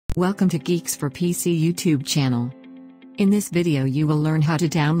Welcome to Geeks for PC YouTube channel. In this video you will learn how to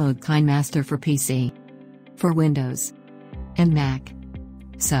download Kinemaster for PC, for Windows, and Mac.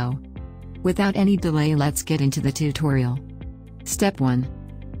 So, without any delay, let's get into the tutorial. Step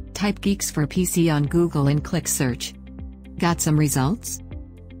 1. Type Geeks for PC on Google and click search. Got some results?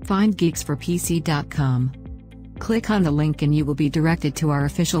 Find geeksforpc.com. Click on the link and you will be directed to our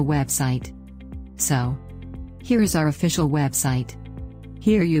official website. So, here is our official website.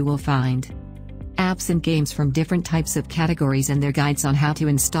 Here you will find apps and games from different types of categories and their guides on how to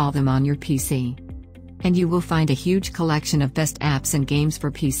install them on your PC. And you will find a huge collection of best apps and games for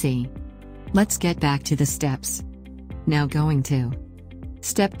PC. Let's get back to the steps. Now going to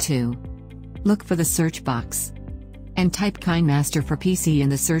Step 2. Look for the search box. And type Kinemaster for PC in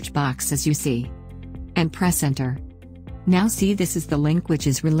the search box as you see. And press enter. Now see, this is the link which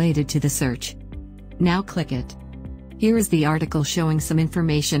is related to the search. Now click it. Here is the article showing some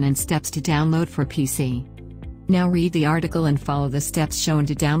information and steps to download for PC. Now read the article and follow the steps shown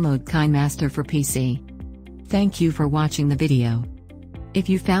to download Kinemaster for PC. Thank you for watching the video. If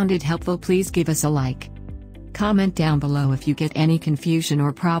you found it helpful, please give us a like. Comment down below if you get any confusion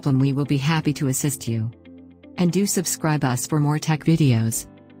or problem, we will be happy to assist you. And do subscribe us for more tech videos.